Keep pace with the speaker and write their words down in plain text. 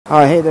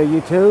Alright, hey there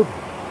YouTube.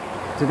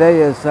 Today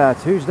is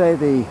Tuesday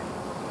the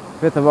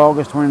 5th of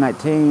August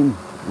 2019,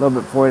 a little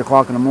bit before 8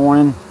 o'clock in the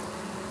morning.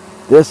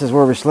 This is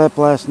where we slept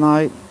last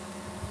night,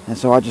 and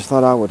so I just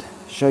thought I would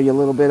show you a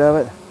little bit of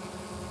it.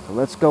 So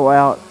let's go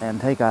out and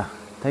take a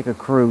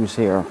cruise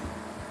here.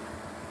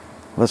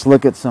 Let's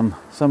look at some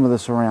of the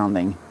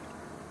surrounding.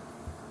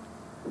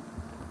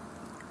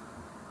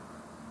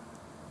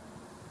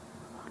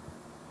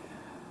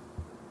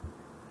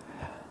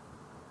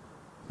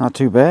 Not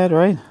too bad,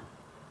 right?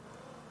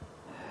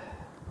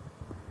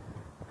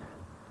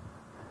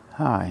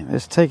 Alright,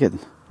 let's take it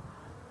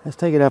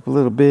up a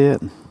little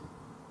bit.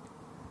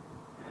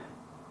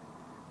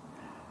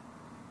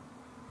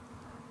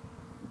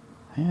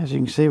 As you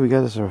can see, we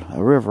got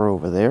a river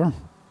over there.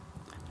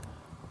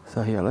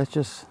 So here, let's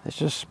just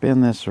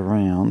spin this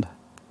around.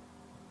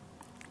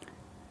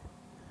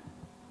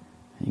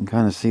 You can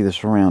kind of see the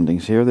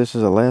surroundings here. This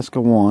is Alaska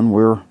 1.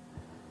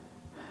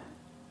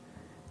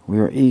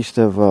 We're east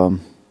of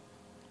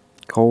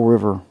Coal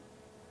River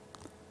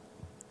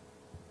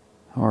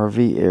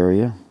RV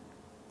area.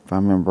 If I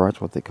remember right, that's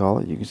what they call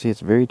it. You can see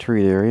it's a very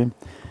treed area.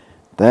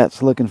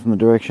 That's looking from the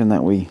direction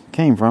that we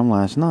came from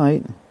last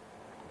night.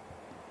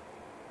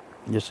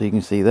 Just so you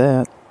can see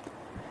that.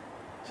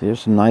 See,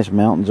 there's some nice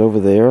mountains over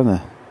there.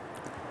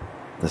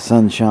 The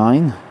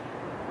sunshine.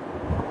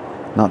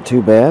 Not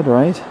too bad,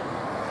 right?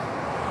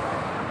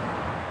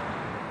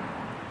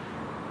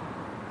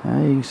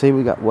 You can see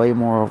we got way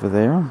more over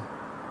there.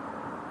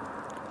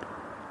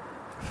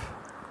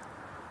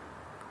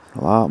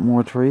 A lot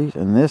more trees,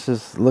 and this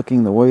is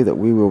looking the way that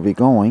we will be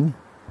going.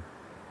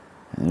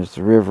 And there's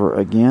the river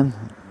again.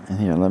 And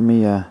here, let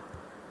me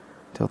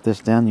tilt this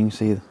down. You can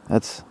see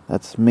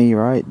that's me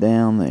right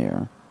down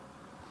there.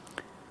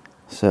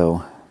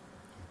 So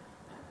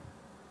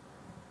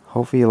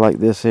hopefully you like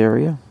this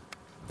area,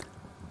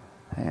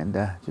 and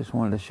just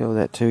wanted to show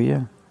that to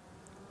you.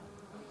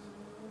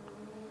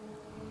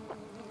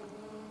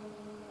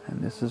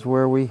 And this is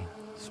where we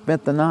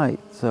spent the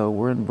night. So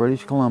we're in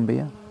British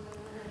Columbia.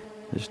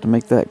 Just to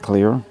make that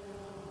clear.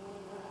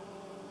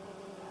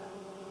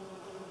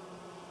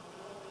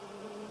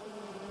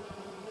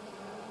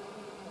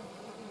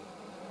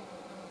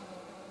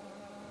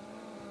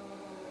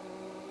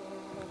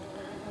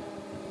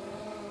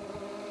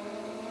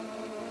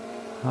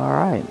 All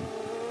right,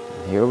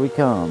 here we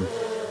come.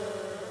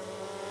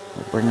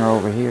 We'll bring her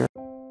over here.